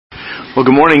Well,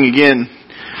 good morning again.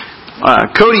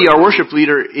 Cody, our worship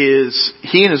leader,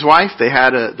 he and his wife, they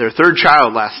had their third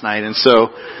child last night. And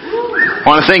so I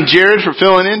want to thank Jared for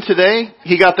filling in today.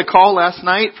 He got the call last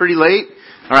night pretty late.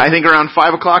 I think around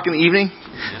 5 o'clock in the evening.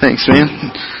 Thanks, man.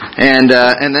 And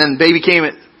then baby came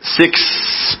at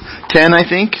 6:10, I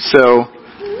think. So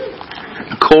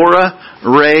Cora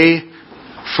Ray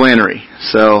Flannery.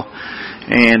 So,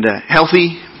 and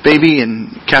healthy baby,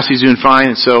 and Cassie's doing fine.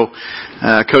 And so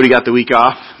Cody got the week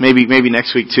off. Maybe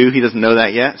next week too. He doesn't know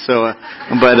that yet. So,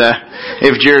 but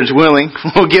if Jared's willing,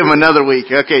 we'll give him another week.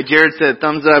 Okay, Jared said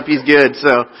thumbs up. He's good.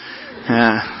 So,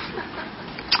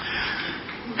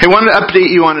 hey, wanted to update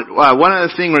you on one other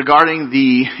thing regarding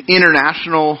the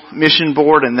International Mission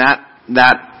Board and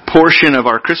that portion of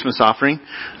our Christmas offering.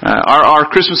 Our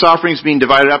Christmas offering is being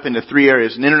divided up into three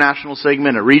areas: an international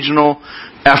segment, a regional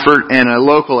effort, and a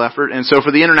local effort. And so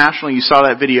for the international, you saw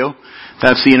that video.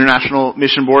 That's the International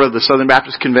Mission Board of the Southern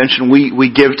Baptist Convention.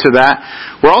 We give to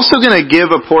that. We're also going to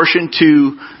give a portion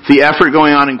to the effort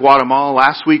going on in Guatemala.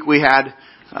 Last week we had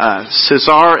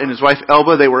Cesar and his wife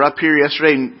Elba. They were up here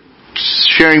yesterday and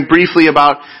sharing briefly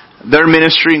about their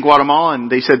ministry in Guatemala, and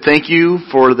they said thank you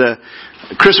for the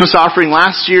Christmas offering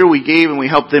last year we gave, and we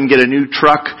helped them get a new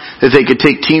truck that they could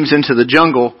take teams into the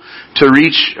jungle to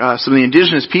reach some of the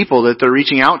indigenous people that they're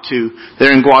reaching out to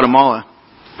there in Guatemala.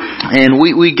 And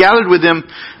we gathered with them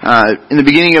in the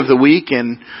beginning of the week,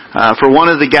 and for one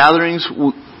of the gatherings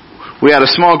we had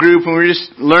a small group, and we were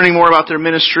just learning more about their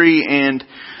ministry. And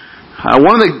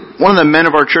one of the men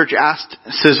of our church asked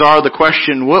Cesar the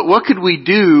question, what could we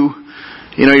do?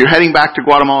 You know, you're heading back to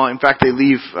Guatemala. In fact, they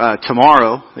leave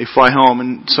tomorrow. They fly home.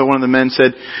 And so one of the men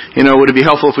said, would it be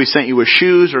helpful if we sent you with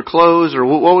shoes or clothes, or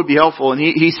what would be helpful? And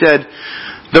he said,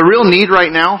 the real need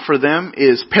right now for them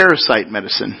is parasite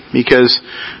medicine, because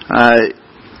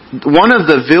one of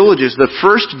the villages, the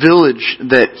first village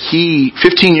that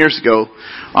 15 years ago,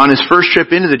 on his first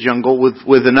trip into the jungle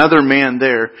with another man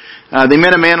there, they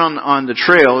met a man on the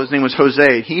trail. His name was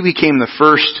Jose. He became the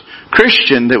first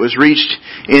Christian that was reached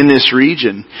in this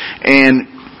region.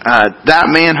 And that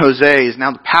man, Jose, is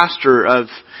now the pastor of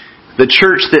the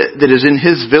church that is in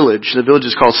his village. The village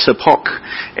is called Sepok.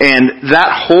 And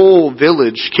that whole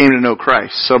village came to know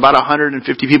Christ. So about 150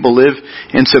 people live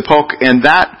in Sepok. And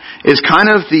that is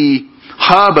kind of the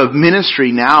hub of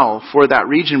ministry now for that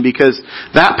region, because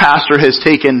that pastor has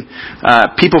taken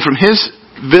people from his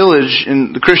village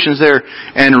and the Christians there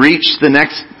and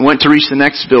went to reach the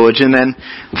next village, and then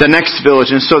the next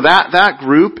village. And so that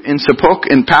group in Sepok,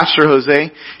 and Pastor Jose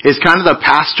is kind of the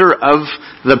pastor of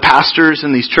the pastors,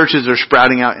 and these churches are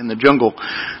sprouting out in the jungle.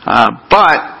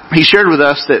 But he shared with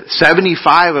us that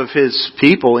 75 of his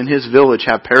people in his village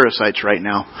have parasites right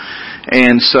now.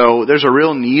 And so there's a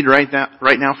real need right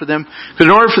now for them. Because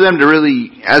in order for them to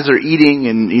really, as they're eating,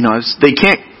 and they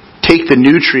can't take the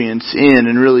nutrients in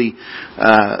and really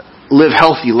live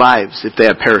healthy lives if they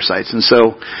have parasites. And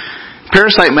so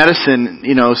parasite medicine,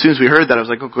 as soon as we heard that, I was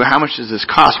like, okay, how much does this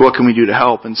cost? What can we do to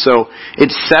help? And so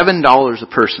it's $7 a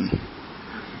person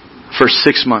for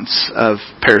 6 months of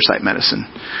parasite medicine.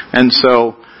 And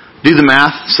so do the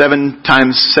math, 7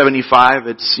 times 75,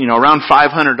 it's, around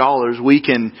 $500. We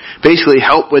can basically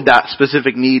help with that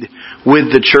specific need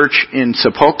with the church in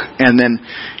Sepok, and then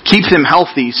keep them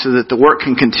healthy so that the work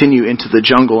can continue into the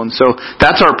jungle. And so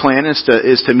that's our plan, is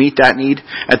to meet that need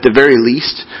at the very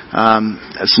least.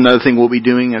 That's another thing we'll be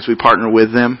doing as we partner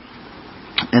with them.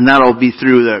 And that'll be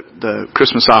through the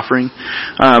Christmas offering.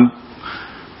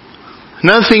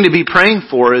 Another thing to be praying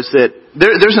for is that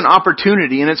there's an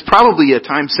opportunity, and it's probably a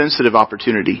time-sensitive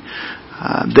opportunity.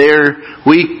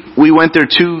 We went there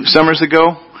 2 summers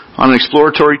ago on an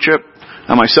exploratory trip.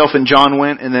 Myself and John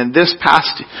went, and then this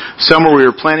past summer we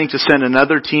were planning to send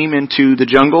another team into the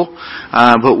jungle,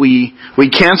 but we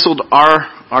canceled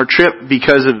our trip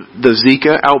because of the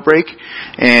Zika outbreak.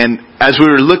 And as we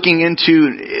were looking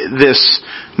into this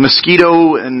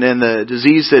mosquito and the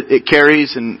disease that it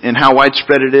carries and how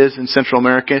widespread it is in Central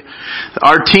America,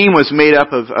 our team was made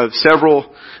up of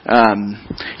several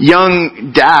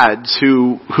young dads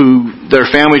who their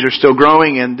families are still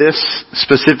growing, and this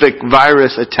specific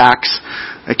virus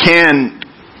can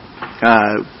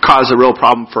cause a real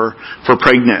problem for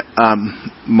pregnant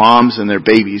moms and their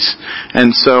babies.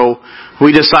 And so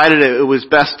we decided it was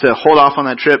best to hold off on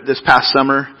that trip this past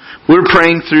summer. We're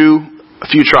praying through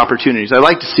future opportunities. I'd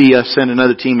like to see us send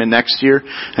another team in next year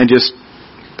and just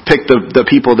pick the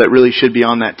people that really should be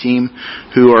on that team,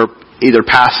 who are either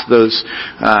past those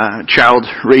child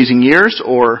raising years,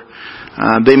 or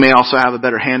they may also have a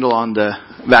better handle on the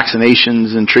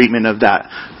vaccinations and treatment of that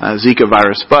Zika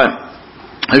virus. But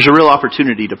there's a real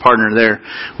opportunity to partner there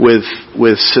with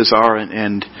Cesar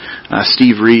and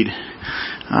Steve Reed.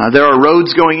 There are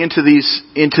roads going into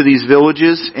these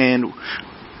villages, and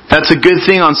that's a good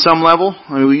thing on some level.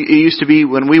 I mean, it used to be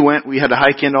when we went, we had to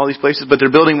hike into all these places, but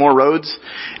they're building more roads.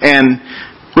 And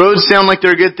roads sound like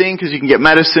they're a good thing because you can get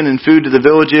medicine and food to the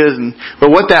villages.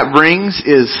 But what that brings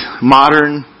is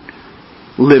modern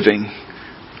living.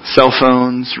 Cell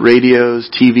phones, radios,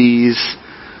 TVs.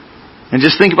 And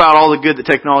just think about all the good that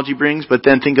technology brings, but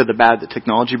then think of the bad that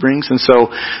technology brings. And so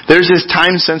there's this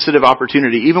time-sensitive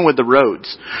opportunity, even with the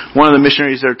roads. One of the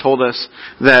missionaries there told us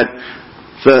that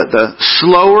the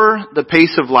slower the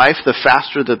pace of life, the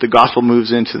faster that the gospel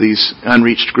moves into these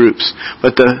unreached groups.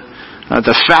 But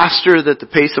the faster that the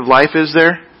pace of life is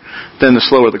there, then the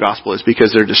slower the gospel is,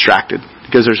 because they're distracted,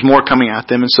 because there's more coming at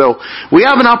them. And so we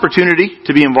have an opportunity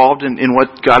to be involved in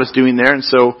what God is doing there. And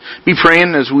so be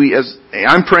praying as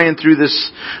I'm praying through this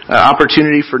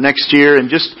opportunity for next year,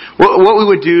 and just what we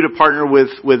would do to partner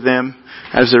with them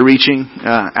as they're reaching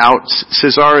out.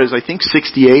 Cesar is, I think,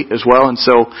 68 as well, and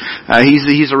so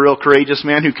he's a real courageous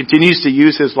man who continues to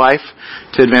use his life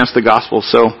to advance the gospel.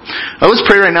 So let's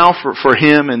pray right now for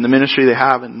him and the ministry they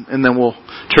have, and then we'll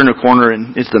turn a corner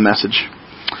and it's the message.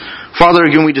 Father,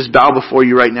 again, we just bow before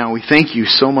you right now. We thank you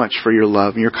so much for your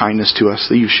love and your kindness to us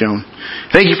that you've shown.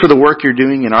 Thank you for the work you're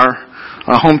doing in our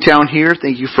hometown here.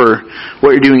 Thank you for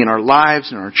what you're doing in our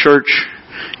lives, in our church,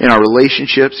 in our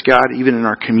relationships, God, even in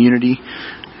our community,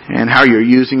 and how you're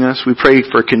using us. We pray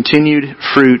for continued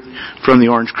fruit from the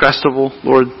Orange Crestival,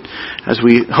 Lord, as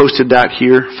we hosted that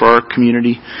here for our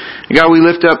community. And God, we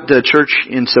lift up the church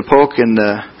in Sapok and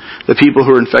the people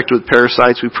who are infected with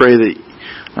parasites. We pray that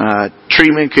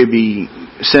treatment could be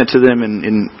sent to them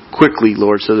in quickly,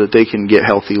 Lord, so that they can get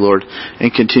healthy, Lord,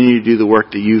 and continue to do the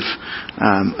work that you've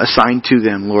assigned to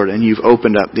them, Lord, and you've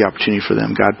opened up the opportunity for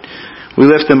them, God. We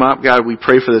lift them up, God. We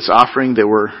pray for this offering that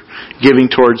we're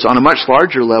giving towards, on a much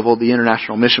larger level, the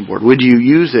International Mission Board. Would you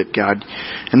use it, God,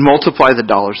 and multiply the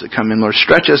dollars that come in, Lord.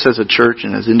 Stretch us as a church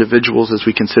and as individuals as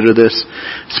we consider this.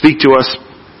 Speak to us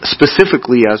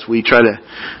specifically as we try to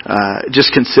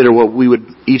just consider what we would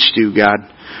each do, God,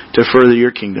 to further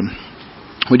your kingdom.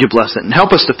 Would you bless it? And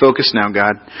help us to focus now,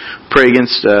 God. Pray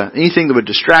against anything that would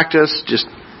distract us. Just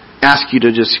ask you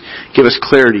to just give us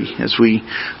clarity as we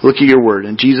look at your word.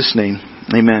 In Jesus' name,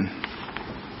 amen.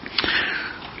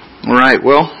 All right,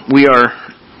 well,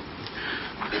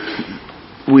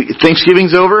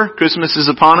 Thanksgiving's over, Christmas is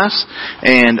upon us,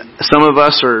 and some of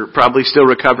us are probably still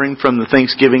recovering from the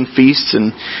Thanksgiving feasts,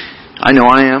 and I know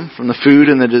I am, from the food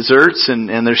and the desserts, and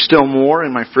there's still more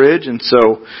in my fridge, and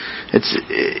so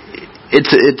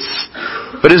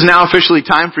but it's now officially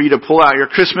time for you to pull out your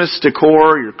Christmas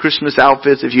decor, your Christmas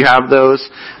outfits, if you have those.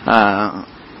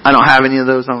 I don't have any of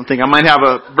those, I don't think. I might have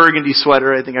a burgundy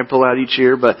sweater I think I pull out each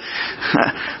year, but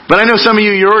I know some of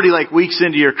you're already like weeks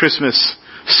into your Christmas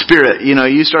spirit. You know,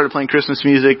 you started playing Christmas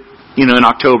music, in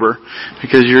October,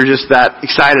 because you're just that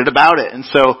excited about it. And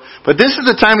so, but this is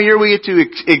the time of year we get to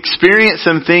experience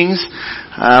some things,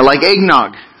 like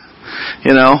eggnog.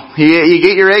 You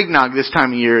get your eggnog this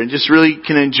time of year and just really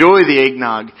can enjoy the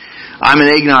eggnog. I'm an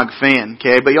eggnog fan,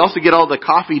 okay? But you also get all the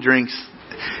coffee drinks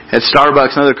at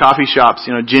Starbucks and other coffee shops,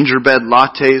 gingerbread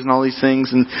lattes and all these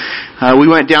things. And we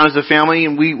went down as a family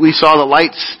and we saw the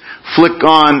lights flip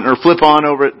on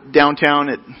over at downtown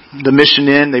at the Mission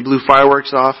Inn. They blew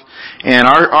fireworks off. And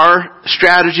our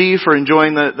strategy for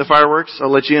enjoying the fireworks,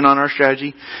 I'll let you in on our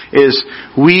strategy, is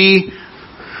we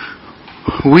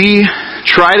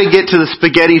try to get to the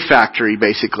spaghetti factory,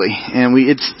 basically. And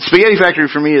spaghetti factory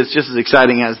for me is just as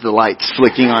exciting as the lights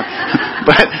flicking on.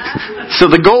 So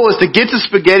the goal is to get to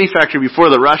spaghetti factory before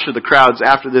the rush of the crowds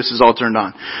after this is all turned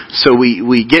on. So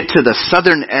we get to the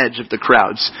southern edge of the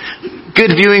crowds.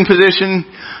 Good viewing position.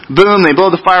 Boom, they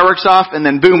blow the fireworks off, and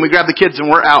then boom, we grab the kids and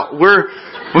we're out.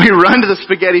 We run to the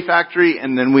spaghetti factory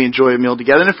and then we enjoy a meal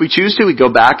together. And if we choose to, we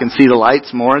go back and see the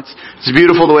lights more. It's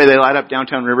beautiful the way they light up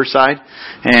downtown Riverside.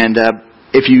 And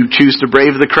if you choose to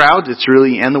brave the crowds, and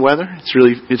the weather, it's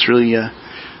a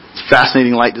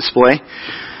fascinating light display.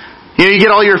 You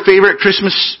get all your favorite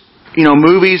Christmas,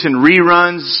 movies and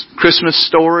reruns. Christmas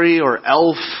Story or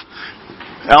Elf.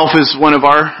 Elf is one of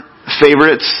our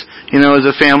favorites, as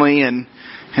a family, and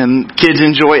kids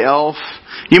enjoy Elf.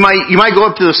 You might go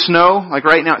up to the snow, like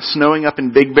right now it's snowing up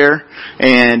in Big Bear,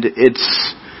 and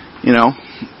it's,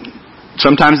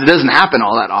 sometimes it doesn't happen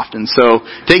all that often. So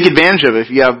take advantage of it. If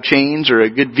you have change or a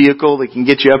good vehicle that can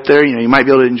get you up there, you might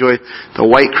be able to enjoy the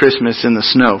white Christmas in the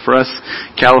snow. For us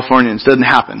Californians, it doesn't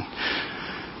happen.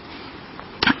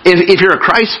 If you're a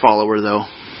Christ follower, though,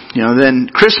 Then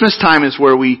Christmas time is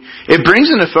where it brings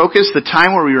into focus the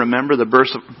time where we remember the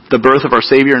birth of our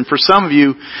Savior. And for some of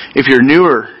you, if you're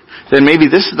newer, then maybe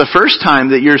this is the first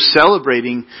time that you're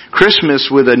celebrating Christmas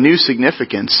with a new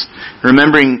significance,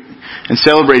 remembering and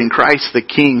celebrating Christ the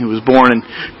King who was born. And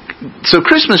so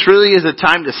Christmas really is a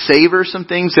time to savor some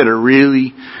things that are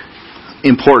really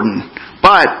important.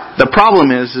 But the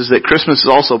problem is that Christmas is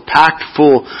also packed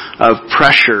full of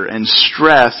pressure and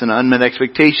stress and unmet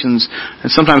expectations and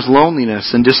sometimes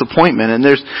loneliness and disappointment. And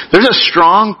there's a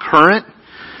strong current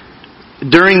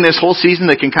during this whole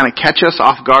season that can kind of catch us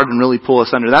off guard and really pull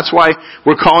us under. That's why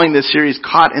we're calling this series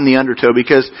Caught in the Undertow,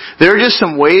 because there are just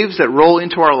some waves that roll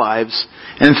into our lives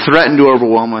and threaten to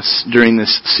overwhelm us during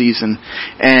this season.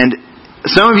 And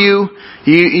some of you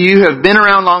have been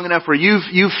around long enough where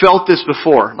you've felt this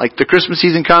before. Like the Christmas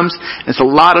season comes, and it's a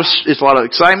lot of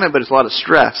excitement, but it's a lot of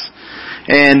stress.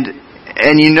 And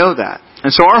you know that. And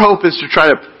so our hope is to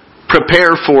try to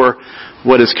prepare for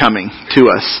what is coming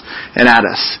to us and at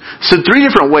us. So 3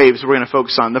 different waves we're going to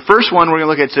focus on. The first one we're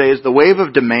going to look at today is the wave of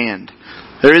demand.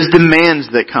 There is demands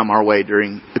that come our way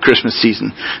during the Christmas season.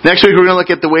 Next week we're going to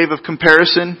look at the wave of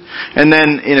comparison, and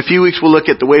then in a few weeks we'll look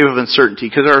at the wave of uncertainty,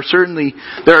 because there are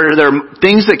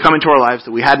things that come into our lives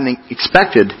that we hadn't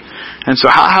expected. And so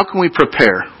how can we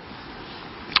prepare?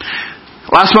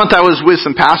 Last month I was with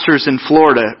some pastors in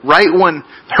Florida, right when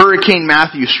Hurricane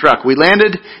Matthew struck. We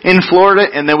landed in Florida,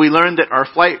 and then we learned that our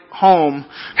flight home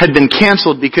had been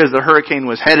canceled because the hurricane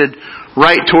was headed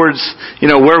right towards,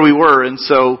 where we were. And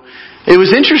so it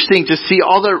was interesting to see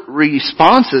all the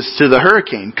responses to the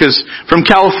hurricane, because from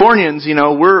Californians,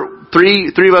 we're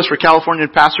three of us were Californian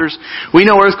pastors. We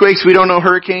know earthquakes, we don't know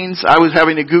hurricanes. I was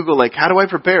having to Google, how do I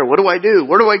prepare? What do I do?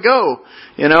 Where do I go?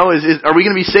 Are we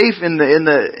going to be safe in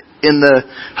the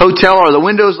hotel? Are the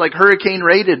windows hurricane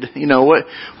rated?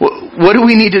 What do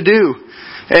we need to do?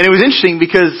 And it was interesting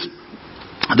because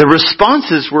the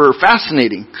responses were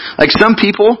fascinating. Some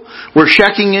people were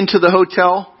checking into the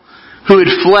hotel who had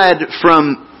fled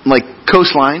from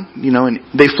coastline, and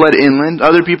they fled inland.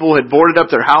 Other people had boarded up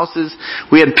their houses.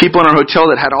 We had people in our hotel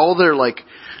that had all their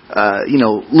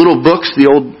little books, the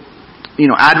old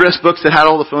address books that had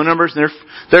all the phone numbers, and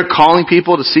they're calling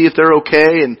people to see if they're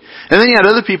okay. And then you had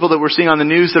other people that we're seeing on the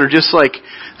news that are just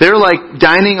they're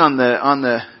dining on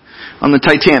the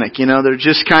Titanic, they're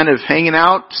just kind of hanging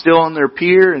out still on their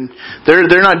pier, and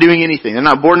they're not doing anything. They're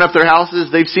not boarding up their houses.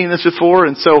 They've seen this before.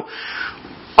 And so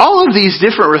all of these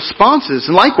different responses,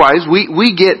 and likewise,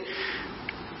 we get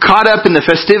caught up in the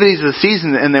festivities of the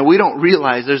season, and then we don't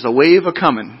realize there's a wave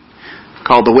a-coming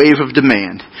called the wave of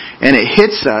demand. And it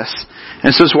hits us,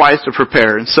 and so it's wise to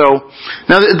prepare. And so,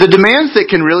 now the demands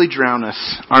that can really drown us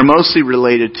are mostly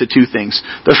related to 2 things.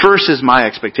 The first is my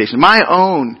expectations, my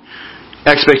own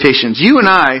expectations. You and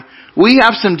I, we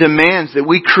have some demands that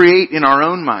we create in our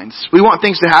own minds. We want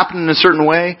things to happen in a certain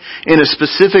way, in a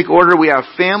specific order. We have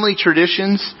family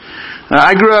traditions.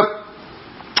 I grew up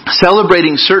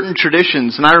celebrating certain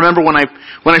traditions, and I remember when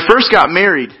I first got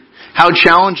married, how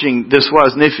challenging this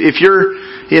was. And if you're,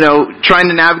 trying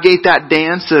to navigate that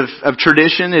dance of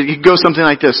tradition, it could go something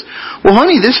like this. Well,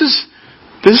 honey, this is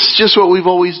just what we've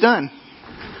always done.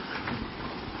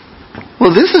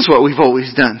 Well, this is what we've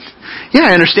always done.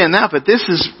 Yeah, I understand that, but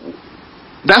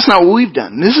that's not what we've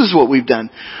done. This is what we've done.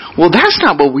 Well, that's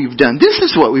not what we've done. This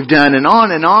is what we've done, and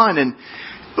on, and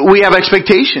we have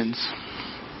expectations.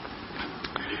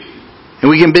 And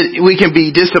we can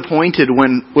be disappointed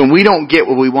when we don't get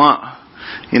what we want.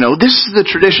 This is the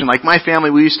tradition. Like my family,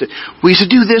 we used to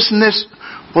do this and this.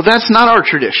 Well, that's not our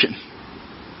tradition.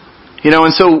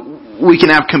 And so we can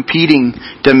have competing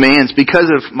demands because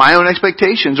of my own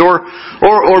expectations, or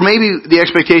maybe the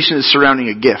expectation is surrounding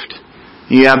a gift.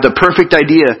 You have the perfect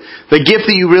idea, the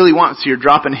gift that you really want, so you're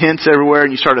dropping hints everywhere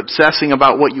and you start obsessing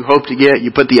about what you hope to get.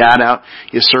 You put the ad out,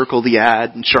 you circle the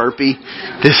ad in Sharpie.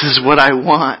 This is what I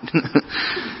want.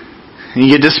 And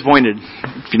you get disappointed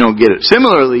if you don't get it.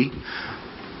 Similarly,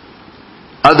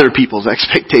 other people's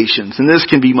expectations, and this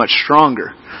can be much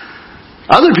stronger.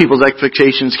 Other people's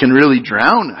expectations can really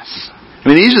drown us.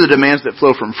 These are the demands that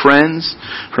flow from friends,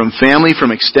 from family,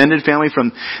 from extended family, from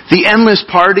the endless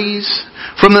parties,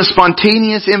 from the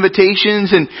spontaneous invitations.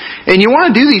 And you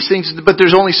want to do these things, but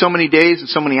there's only so many days and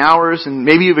so many hours. And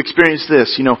maybe you've experienced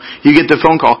this. You get the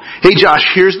phone call. Hey, Josh,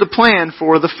 here's the plan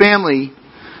for the family.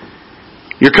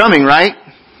 You're coming, right?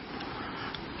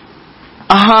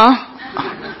 Uh-huh.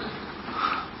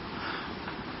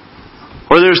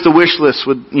 Or there's the wish list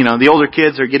with, the older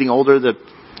kids are getting older, the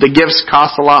gifts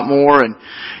cost a lot more, and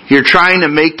you're trying to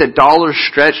make the dollars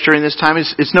stretch during this time.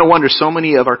 It's no wonder so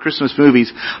many of our Christmas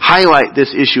movies highlight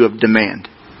this issue of demand.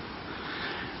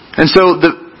 And so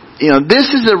this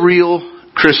is a real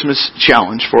Christmas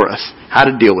challenge for us, how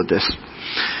to deal with this.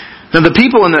 Now the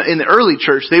people in the early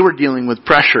church, they were dealing with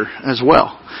pressure as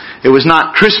well. It was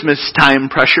not Christmas time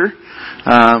pressure,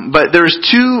 but there's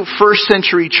 2 first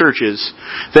century churches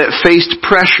that faced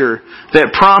pressure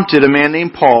that prompted a man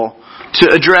named Paul to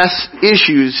address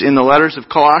issues in the letters of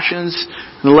Colossians,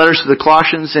 the letters to the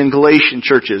Colossians and Galatian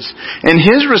churches. And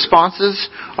his responses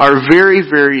are very,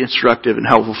 very instructive and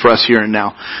helpful for us here and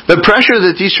now. The pressure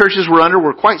that these churches were under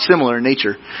were quite similar in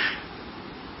nature.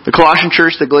 The Colossian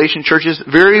church, the Galatian churches,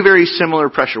 very, very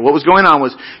similar pressure. What was going on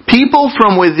was people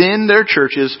from within their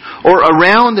churches or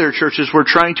around their churches were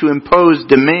trying to impose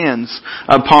demands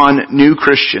upon new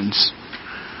Christians.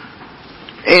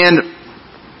 And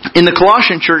in the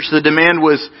Colossian church, the demand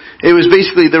was, there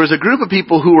was a group of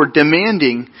people who were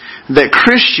demanding that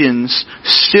Christians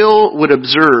still would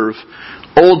observe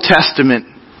Old Testament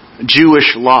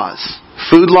Jewish laws.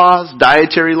 Food laws,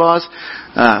 dietary laws,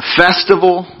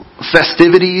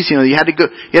 festivities, you had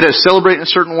to celebrate in a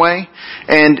certain way.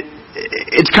 And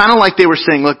it's kind of like they were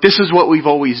saying, look, this is what we've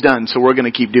always done, so we're going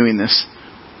to keep doing this.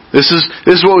 This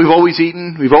is what we've always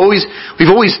eaten. We've always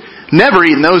never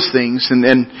eaten those things, and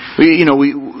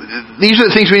these are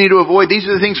the things we need to avoid. These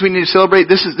are the things we need to celebrate.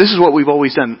 This is what we've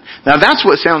always done. Now that's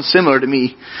what sounds similar to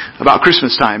me about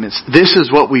Christmas time. This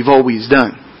is what we've always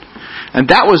done. And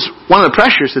that was one of the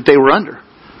pressures that they were under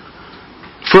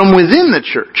from within the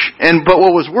church. But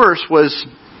what was worse was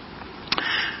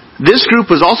this group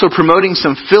was also promoting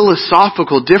some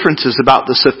philosophical differences about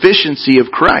the sufficiency of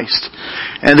Christ.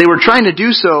 And they were trying to do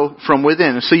so from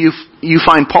within. So you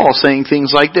find Paul saying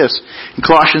things like this. In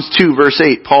Colossians 2 verse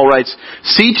 8, Paul writes,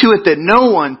 "See to it that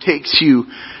no one takes you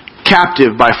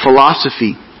captive by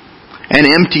philosophy and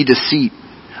empty deceit,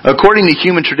 according to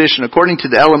human tradition, according to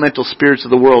the elemental spirits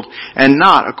of the world, and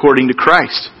not according to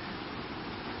Christ."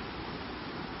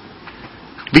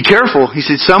 Be careful. He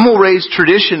said, some will raise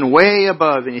tradition way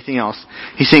above anything else.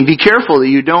 He's saying, be careful that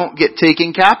you don't get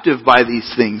taken captive by these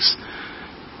things.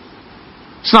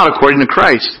 It's not according to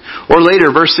Christ. Or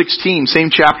later, verse 16, same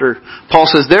chapter, Paul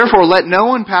says, "Therefore let no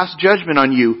one pass judgment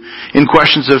on you in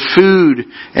questions of food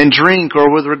and drink, or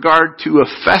with regard to a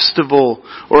festival,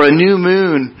 or a new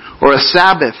moon, or a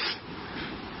Sabbath."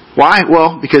 Why?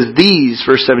 Well, because these,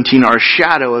 verse 17, are a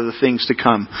shadow of the things to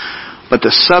come. But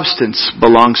the substance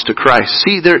belongs to Christ.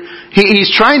 See,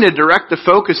 he's trying to direct the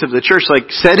focus of the church,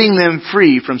 like setting them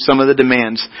free from some of the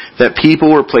demands that people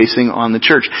were placing on the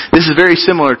church. This is very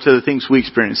similar to the things we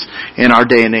experience in our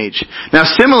day and age. Now,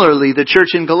 similarly, the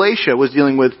church in Galatia was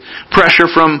dealing with pressure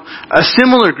from a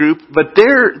similar group, but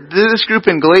this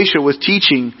group in Galatia was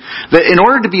teaching that in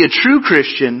order to be a true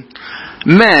Christian,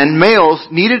 males,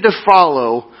 needed to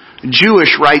follow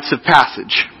Jewish rites of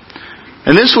passage.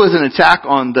 And this was an attack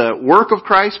on the work of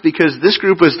Christ, because this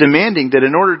group was demanding that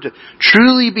in order to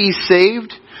truly be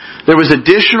saved, there was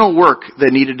additional work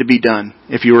that needed to be done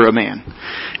if you were a man.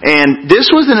 And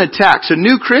this was an attack. So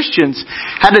new Christians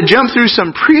had to jump through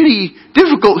some pretty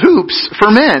difficult hoops for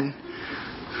men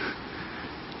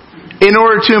in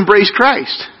order to embrace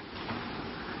Christ.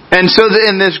 And so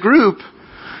in this group,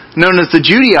 known as the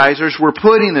Judaizers, were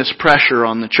putting this pressure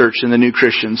on the church and the new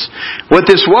Christians. What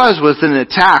this was an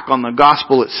attack on the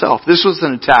gospel itself. This was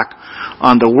an attack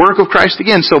on the work of Christ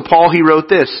again. So Paul, he wrote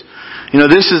this.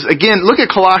 This is, again, look at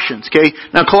Colossians, okay?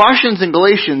 Now Colossians and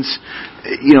Galatians,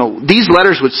 these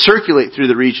letters would circulate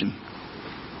through the region.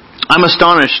 I'm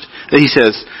astonished that he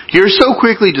says, "You're so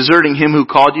quickly deserting him who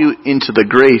called you into the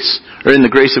grace, or in the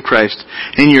grace of Christ,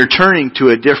 and you're turning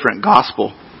to a different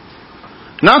gospel.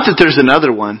 Not that there's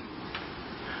another one,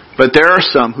 but there are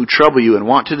some who trouble you and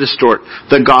want to distort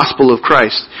the gospel of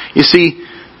Christ." You see,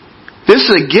 this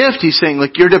is a gift. He's saying,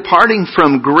 look, you're departing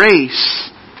from grace.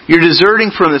 You're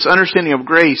deserting from this understanding of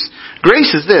grace.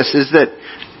 Grace is this, is that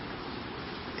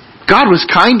God was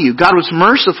kind to you. God was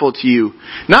merciful to you.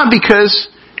 Not because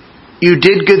you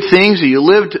did good things, or you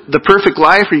lived the perfect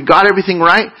life, or you got everything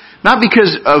right. Not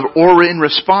because of or in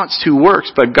response to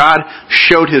works, but God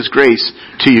showed His grace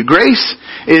to you. Grace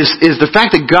is the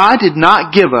fact that God did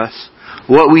not give us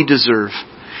what we deserve.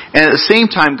 And at the same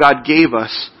time, God gave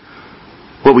us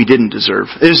what we didn't deserve.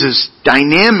 There's this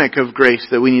dynamic of grace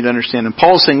that we need to understand. And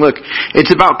Paul's saying, look,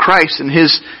 it's about Christ and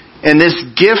this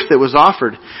gift that was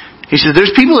offered. He says,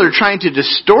 there's people that are trying to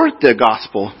distort the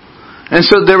gospel. And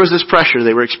so there was this pressure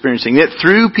they were experiencing. It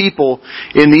threw people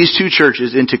in these two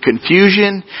churches into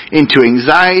confusion, into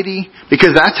anxiety,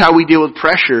 because that's how we deal with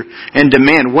pressure and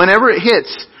demand. Whenever it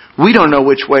hits, we don't know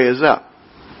which way is up.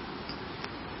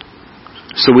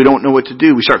 So we don't know what to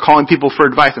do. We start calling people for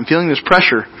advice. I'm feeling this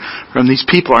pressure from these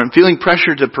people. Or I'm feeling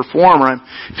pressure to perform. Or I'm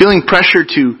feeling pressure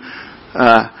to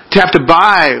have to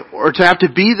buy or to have to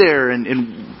be there. And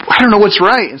I don't know what's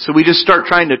right. And so we just start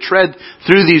trying to tread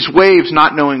through these waves,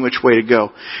 not knowing which way to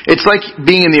go. It's like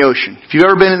being in the ocean. If you've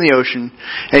ever been in the ocean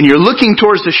and you're looking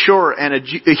towards the shore and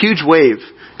a huge wave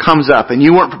comes up and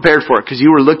you weren't prepared for it because you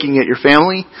were looking at your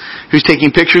family who's taking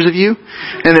pictures of you,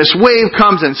 and this wave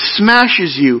comes and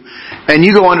smashes you and you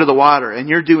go under the water and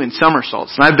you're doing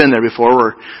somersaults. And I've been there before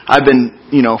where I've been,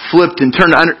 flipped and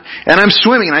turned under, and I'm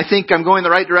swimming and I think I'm going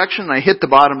the right direction and I hit the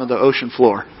bottom of the ocean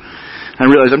floor. And I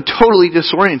realize I'm totally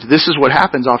disoriented. This is what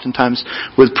happens oftentimes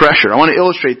with pressure. I want to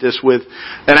illustrate this with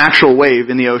an actual wave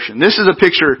in the ocean. This is a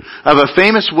picture of a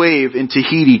famous wave in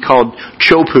Tahiti called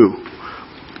Chopu.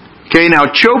 Okay, now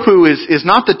Chopu is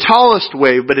not the tallest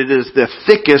wave, but it is the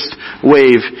thickest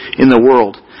wave in the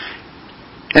world.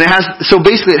 And it has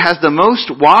the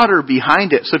most water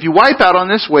behind it. So if you wipe out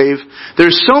on this wave,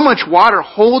 there's so much water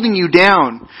holding you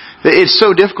down that it's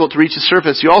so difficult to reach the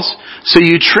surface. So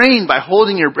you train by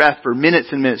holding your breath for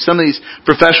minutes and minutes. Some of these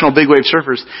professional big wave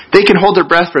surfers, they can hold their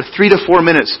breath for 3 to 4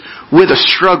 minutes with a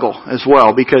struggle as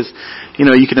well, because,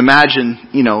 you can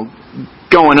imagine,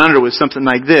 going under with something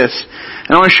like this.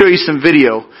 And I want to show you some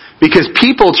video because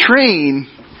people train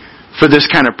for this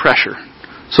kind of pressure.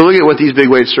 So look at what these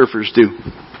big wave surfers do.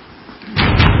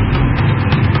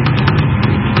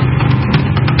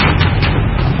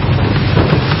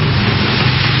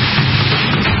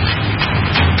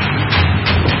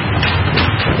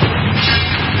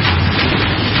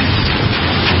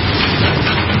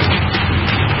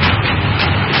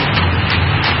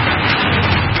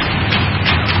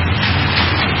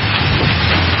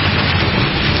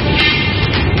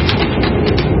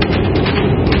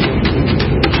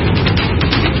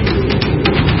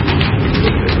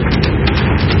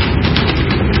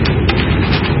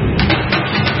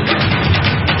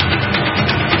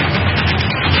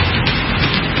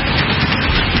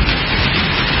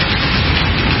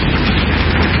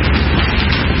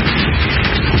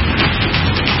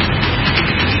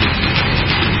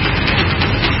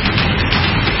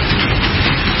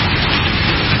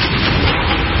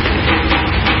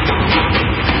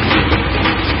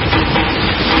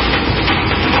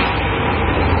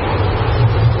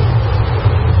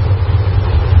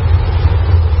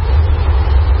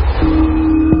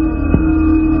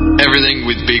 Everything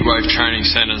with big wave training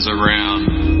centres around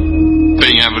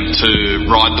being able to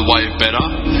ride the wave better,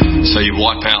 so you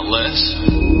wipe out less.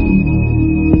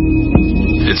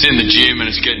 It's in the gym and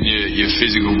it's getting your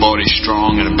physical body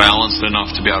strong and balanced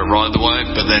enough to be able to ride the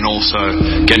wave, but then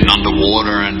also getting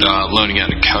underwater and learning how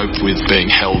to cope with being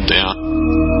held down.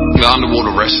 The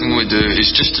underwater wrestling we do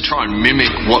is just to try and mimic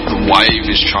what the wave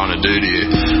is trying to do to you.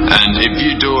 And if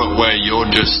you do it where you're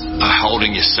just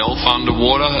holding yourself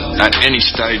underwater, at any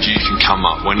stage you can come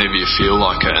up whenever you feel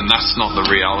like it. And that's not the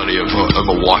reality of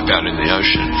a wipeout in the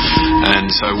ocean. And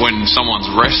so when someone's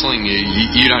wrestling you,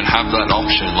 you don't have that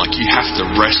option. Like, you have to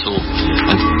wrestle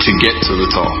to get to the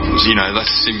top.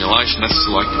 That's simulation. That's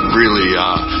like really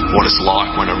what it's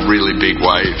like when a really big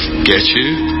wave gets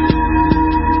you.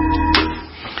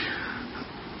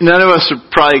 None of us are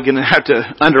probably going to have to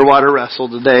underwater wrestle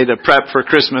today to prep for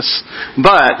Christmas.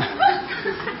 But,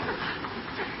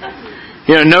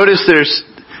 notice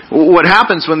what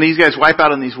happens when these guys wipe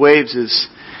out on these waves is,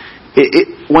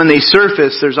 when they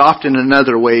surface, there's often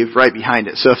another wave right behind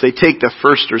it. So if they take the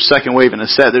first or second wave in a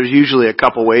set, there's usually a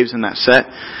couple waves in that set.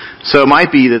 So it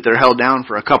might be that they're held down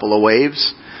for a couple of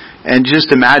waves. And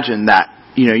just imagine that,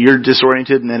 you're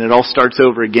disoriented and then it all starts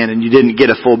over again and you didn't get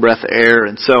a full breath of air.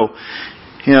 And so,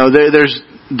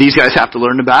 these guys have to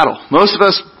learn to battle. Most of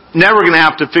us never going to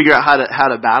have to figure out how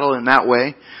to battle in that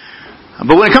way.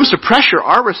 But when it comes to pressure,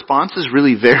 our responses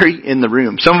really vary in the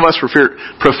room. Some of us prefer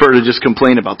to just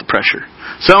complain about the pressure.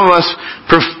 Some of us,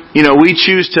 we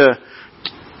choose to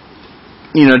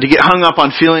get hung up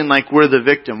on feeling like we're the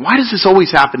victim. Why does this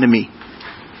always happen to me?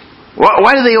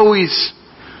 Why do they always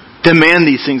demand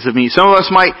these things of me? Some of us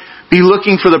might be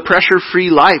looking for the pressure-free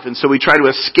life, and so we try to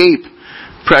escape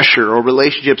pressure or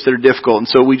relationships that are difficult, and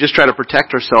so we just try to protect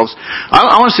ourselves.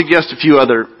 I want to suggest a few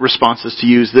other responses to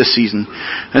use this season.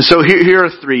 And so here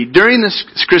are 3. During this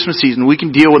Christmas season, we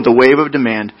can deal with the wave of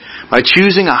demand by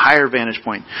choosing a higher vantage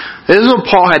point. This is what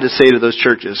Paul had to say to those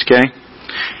churches, okay?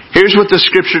 Here's what the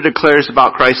Scripture declares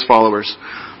about Christ's followers.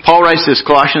 Paul writes this,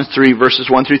 Colossians 3, verses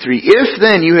 1 through 3. If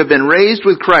then you have been raised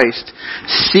with Christ,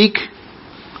 seek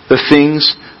the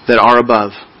things that are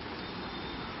above,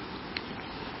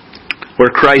 where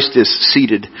Christ is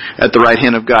seated at the right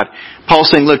hand of God.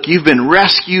 Paul's saying, look, you've been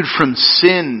rescued from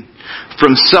sin,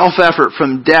 from self-effort,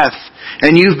 from death,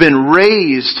 and you've been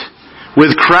raised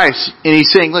with Christ. And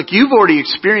he's saying, look, you've already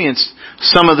experienced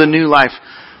some of the new life.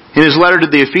 In his letter to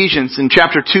the Ephesians, in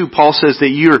chapter 2, Paul says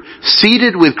that you're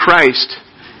seated with Christ.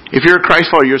 If you're a Christ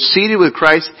follower, you're seated with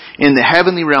Christ in the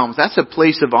heavenly realms. That's a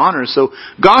place of honor. So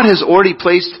God has already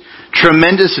placed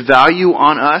tremendous value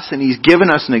on us, and He's given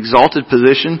us an exalted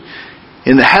position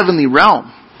in the heavenly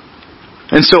realm.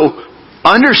 And so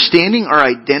understanding our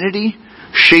identity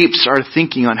shapes our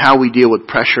thinking on how we deal with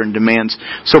pressure and demands.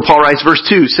 So Paul writes, verse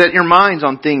 2, set your minds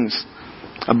on things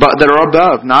that are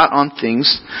above, not on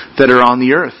things that are on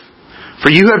the earth. For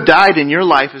you have died, and your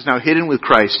life is now hidden with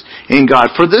Christ in God.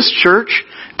 For this church,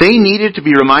 they needed to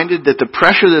be reminded that the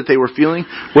pressure that they were feeling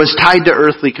was tied to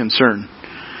earthly concern.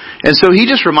 And so he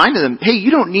just reminded them, hey,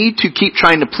 you don't need to keep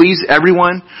trying to please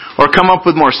everyone or come up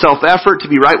with more self-effort to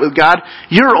be right with God.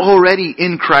 You're already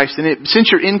in Christ. And since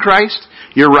you're in Christ,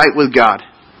 you're right with God.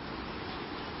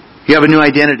 You have a new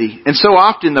identity. And so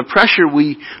often the pressure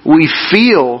we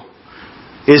feel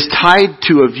is tied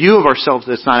to a view of ourselves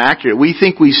that's not accurate. We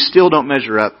think we still don't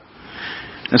measure up.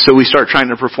 And so we start trying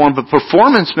to perform. But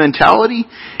performance mentality,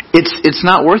 it's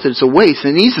not worth it. It's a waste.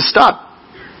 And it needs to stop.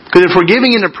 Because if we're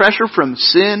giving into pressure from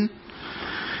sin,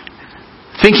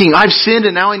 thinking, I've sinned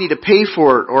and now I need to pay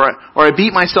for it, or I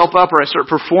beat myself up, or I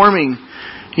start performing,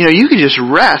 you can just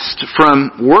rest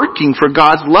from working for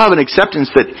God's love and acceptance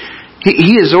that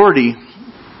He has already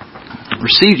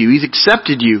received you. He's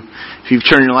accepted you if you've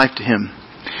turned your life to Him.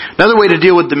 Another way to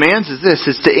deal with demands is this.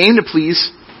 It's to aim to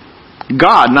please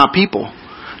God, not people.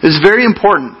 It's very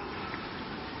important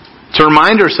to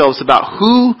remind ourselves about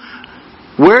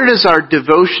where does our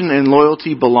devotion and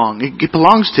loyalty belong? It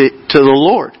belongs to the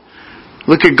Lord.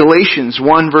 Look at Galatians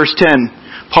 1 verse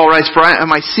 10. Paul writes, for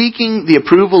am I seeking the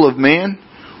approval of man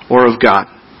or of God?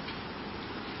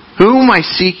 Who am I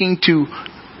seeking to...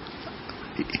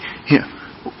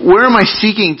 where am I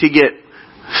seeking to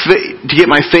get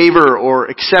my favor or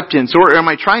acceptance? Or am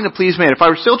I trying to please man? If I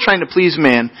were still trying to please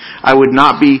man, I would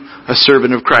not be a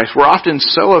servant of Christ. We're often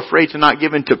so afraid to not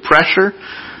give in to pressure,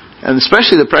 and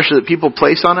especially the pressure that people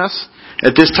place on us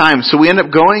at this time. So we end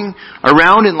up going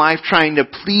around in life trying to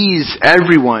please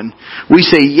everyone. We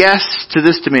say yes to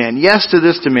this demand, yes to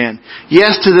this demand,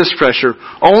 yes to this pressure,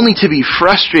 only to be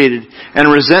frustrated and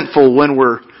resentful when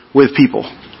we're with people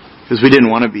because we didn't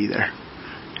want to be there.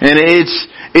 And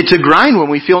it's a grind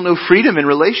when we feel no freedom in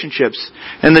relationships.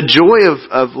 And the joy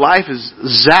of life is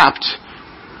zapped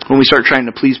when we start trying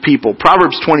to please people.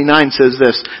 Proverbs 29 says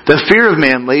this, the fear of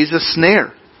man lays a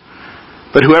snare,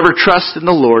 but whoever trusts in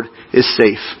the Lord is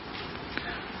safe.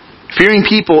 Fearing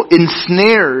people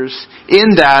ensnares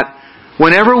in that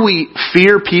whenever we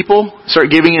fear people, start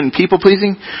giving in people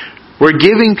pleasing, we're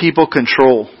giving people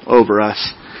control over us.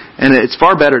 And it's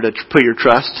far better to put your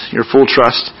full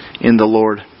trust in the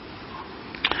Lord.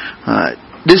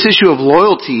 This issue of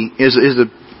loyalty is a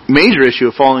major issue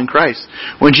of following Christ.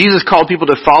 When Jesus called people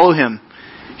to follow Him,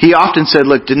 He often said,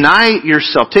 look, deny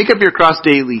yourself. Take up your cross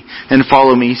daily and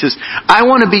follow me. He says, I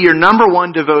want to be your number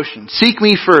one devotion. Seek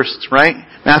me first, right?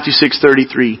 Matthew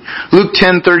 6:33. Luke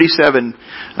 10:37.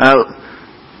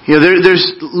 There's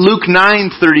Luke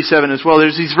 9:37 as well.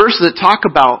 There's these verses that talk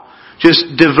about just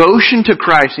devotion to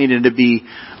Christ needed to be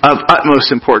of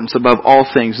utmost importance above all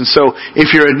things. And so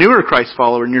if you're a newer Christ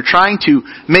follower and you're trying to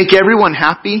make everyone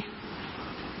happy,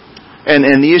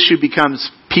 and the issue becomes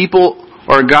people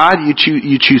or God, you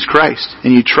choose Christ.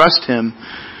 And you trust Him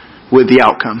with the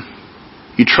outcome.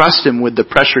 You trust Him with the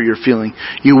pressure you're feeling.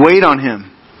 You wait on Him.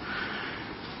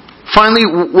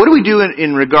 Finally, what do we do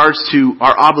in regards to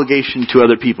our obligation to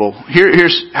other people?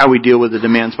 Here's how we deal with the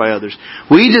demands by others.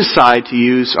 We decide to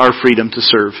use our freedom to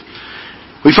serve.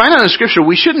 We find out in Scripture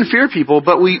we shouldn't fear people,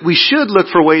 but we should look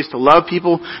for ways to love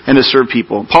people and to serve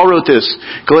people. Paul wrote this,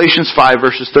 Galatians 5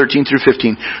 verses 13 through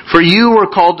 15. For you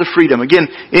were called to freedom. Again,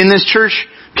 in this church,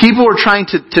 people were trying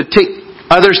to take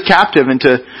others captive and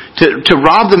to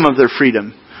rob them of their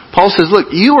freedom. Paul says,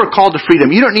 look, you are called to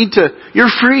freedom. You don't need to,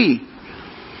 you're free.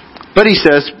 But he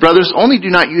says, brothers, only do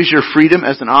not use your freedom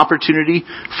as an opportunity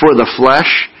for the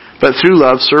flesh, but through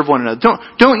love serve one another.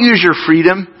 Don't use your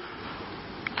freedom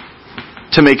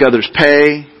to make others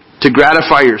pay, to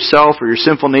gratify yourself or your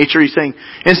sinful nature. He's saying,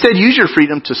 instead use your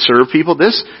freedom to serve people.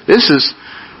 This is,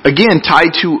 again,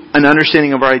 tied to an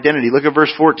understanding of our identity. Look at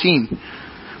verse 14.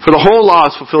 For the whole law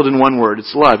is fulfilled in one word.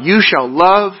 It's love. You shall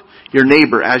love your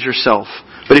neighbor as yourself.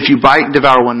 But if you bite and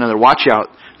devour one another, watch out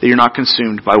that you're not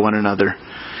consumed by one another.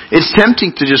 It's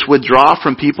tempting to just withdraw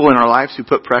from people in our lives who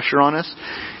put pressure on us.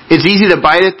 It's easy to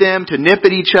bite at them, to nip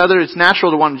at each other. It's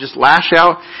natural to want to just lash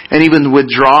out and even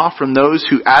withdraw from those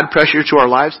who add pressure to our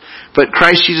lives. But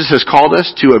Christ Jesus has called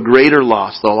us to a greater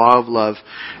law, the law of love.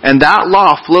 And that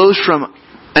law flows from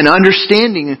an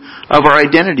understanding of our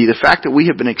identity, the fact that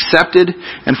we have been accepted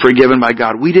and forgiven by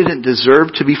God. We didn't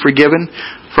deserve to be forgiven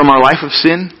from our life of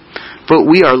sin, but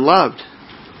we are loved.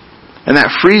 And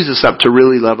that frees us up to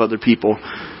really love other people.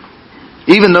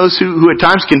 Even those who at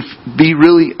times can be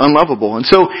really unlovable. And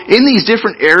so in these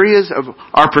different areas of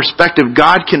our perspective,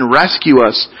 God can rescue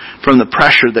us from the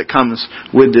pressure that comes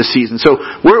with this season. So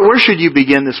where should you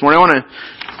begin this morning? I want to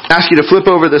ask you to flip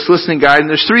over this listening guide. And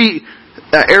there's three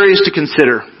areas to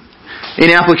consider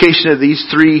in application of these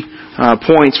 3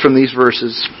 points from these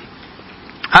verses.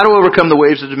 How to overcome the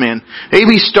waves of demand.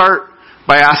 Maybe start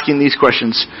by asking these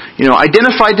questions.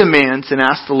 Identify demands and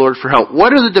ask the Lord for help.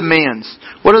 What are the demands?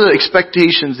 What are the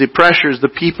expectations, the pressures,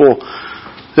 the people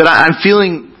that I'm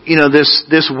feeling,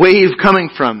 this wave coming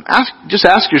from? Just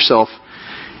ask yourself,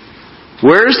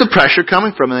 where is the pressure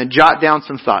coming from? And then jot down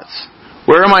some thoughts.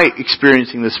 Where am I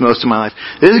experiencing this most in my life?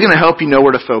 This is going to help you know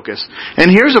where to focus. And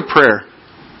here's a prayer,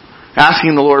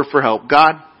 asking the Lord for help.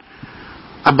 God,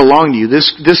 I belong to you.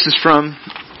 This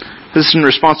is in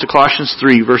response to Colossians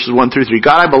 3, verses 1 through 3.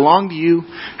 God, I belong to you.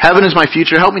 Heaven is my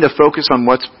future. Help me to focus on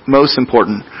what's most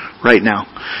important right now.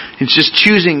 It's just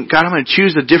choosing, God, I'm going to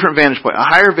choose a different vantage point, a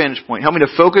higher vantage point. Help me to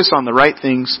focus on the right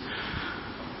things.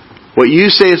 What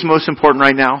you say is most important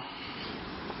right now,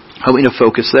 help me to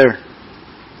focus there.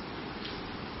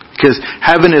 Because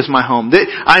heaven is my home.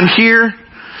 I'm here,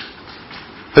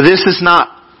 but this is not,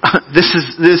 this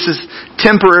is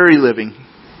temporary living.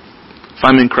 If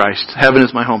I'm in Christ, heaven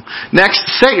is my home. Next,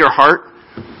 set your heart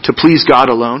to please God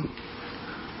alone.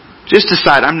 Just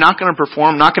decide, I'm not going to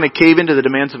perform, I'm not going to cave into the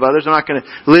demands of others, I'm not going to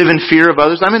live in fear of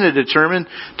others. I'm going to determine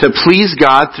to please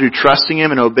God through trusting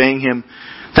Him and obeying Him.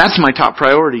 That's my top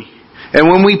priority. And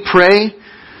when we pray,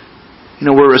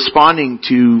 we're responding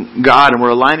to God and we're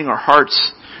aligning our hearts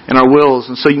and our wills.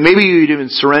 And so maybe you'd even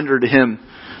surrender to Him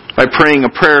by praying a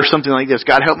prayer or something like this.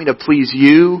 God, help me to please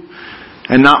you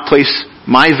and not place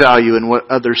my value in what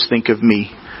others think of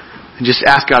me. And just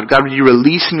ask God, would you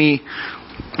release me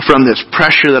from this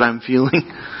pressure that I'm feeling?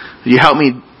 Would you help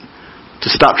me to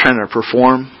stop trying to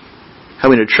perform?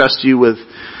 Help me to trust you with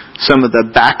some of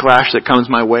the backlash that comes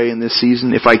my way in this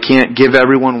season if I can't give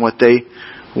everyone what they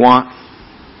want.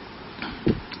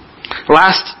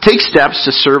 Last, take steps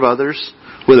to serve others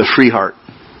with a free heart.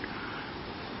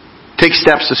 Take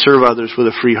steps to serve others with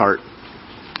a free heart.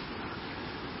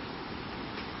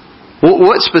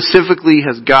 What specifically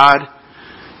has God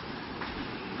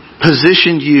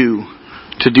positioned you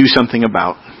to do something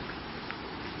about?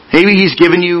 Maybe He's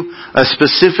given you a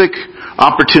specific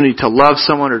opportunity to love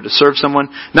someone or to serve someone,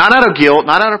 not out of guilt,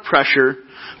 not out of pressure,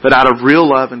 but out of real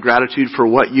love and gratitude for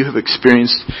what you have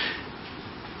experienced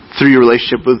through your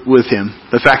relationship with Him.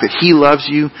 The fact that He loves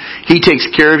you, He takes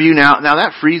care of you. Now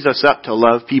that frees us up to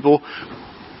love people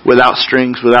without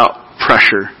strings, without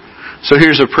pressure. So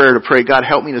here's a prayer to pray. God,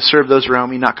 help me to serve those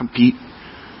around me, not compete.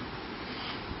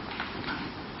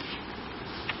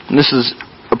 And this is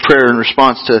a prayer in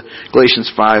response to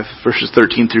Galatians 5, verses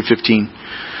 13 through 15.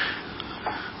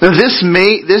 Now this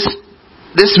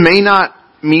may not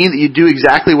mean that you do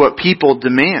exactly what people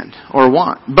demand or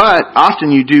want, but often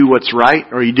you do what's right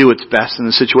or you do what's best in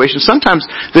the situation. Sometimes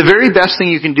the very best thing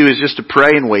you can do is just to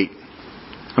pray and wait.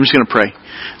 I'm just going to pray.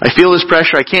 I feel this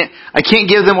pressure. I can't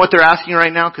give them what they're asking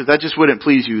right now because that just wouldn't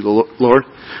please you, Lord.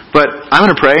 But I'm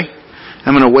going to pray.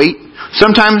 I'm going to wait.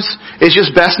 Sometimes it's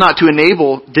just best not to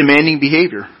enable demanding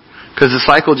behavior because the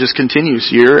cycle just continues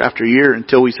year after year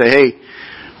until we say, hey,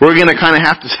 we're going to kind of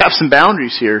have to have some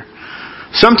boundaries here.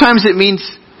 Sometimes it means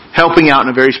helping out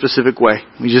in a very specific way.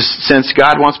 We just sense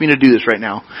God wants me to do this right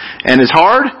now. And it's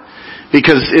hard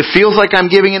because it feels like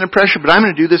I'm giving in to pressure, but I'm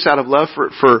going to do this out of love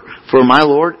for my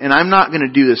Lord, and I'm not going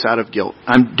to do this out of guilt.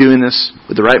 I'm doing this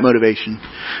with the right motivation.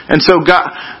 And so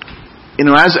God,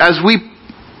 as we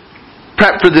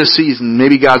prep for this season,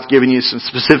 maybe God's given you some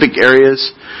specific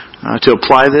areas to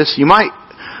apply this. You might,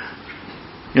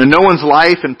 no one's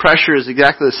life and pressure is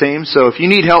exactly the same, so if you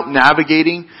need help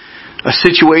navigating a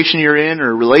situation you're in or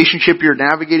a relationship you're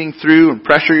navigating through and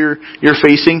pressure you're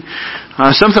facing,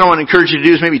 something I want to encourage you to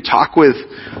do is maybe talk with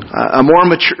a more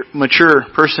mature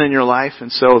person in your life.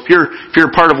 And so if you're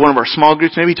a part of one of our small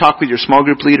groups, maybe talk with your small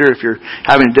group leader if you're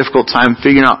having a difficult time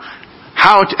figuring out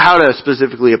how to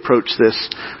specifically approach this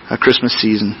Christmas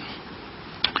season.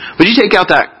 Would you take out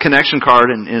that connection card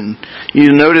and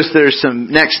you notice there's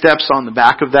some next steps on the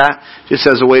back of that, just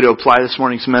as a way to apply this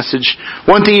morning's message.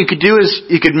 One thing you could do is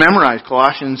you could memorize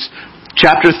Colossians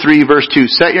chapter 3, verse 2.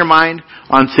 Set your mind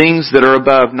on things that are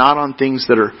above, not on things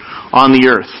that are on the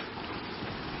earth.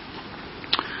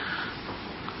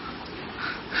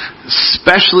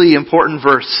 Especially important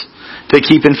verse to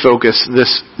keep in focus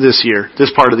this year,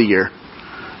 this part of the year.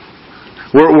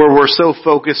 We're so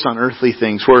focused on earthly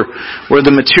things, where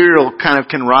the material kind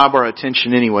of can rob our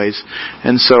attention anyways.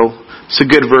 And so it's a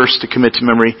good verse to commit to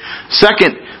memory.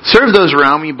 Second, serve those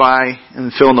around me by,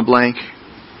 and fill in the blank,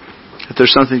 if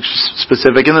there's something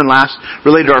specific. And then last,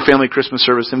 related to our family Christmas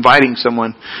service, inviting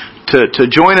someone to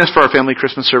join us for our family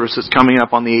Christmas service that's coming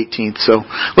up on the 18th. So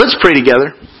let's pray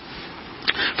together.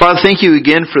 Father, thank you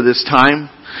again for this time,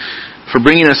 for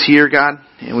bringing us here, God.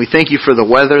 And we thank you for the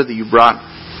weather that you brought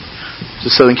to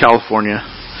Southern California,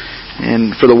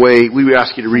 and for the way we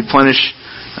ask you to replenish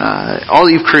all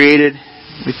that you've created.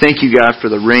 We thank you, God, for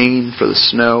the rain, for the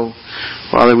snow.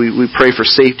 Father, we pray for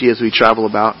safety as we travel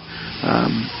about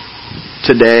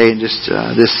today and just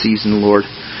this season, Lord.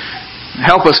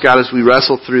 Help us, God, as we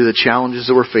wrestle through the challenges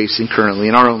that we're facing currently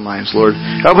in our own lives, Lord.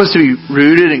 Help us to be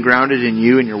rooted and grounded in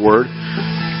you and your word.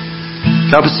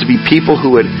 Help us to be people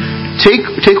who would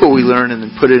take what we learn and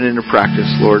then put it into practice,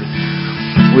 Lord.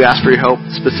 We ask for your help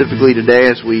specifically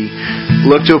today as we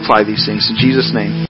look to apply these things. In Jesus' name.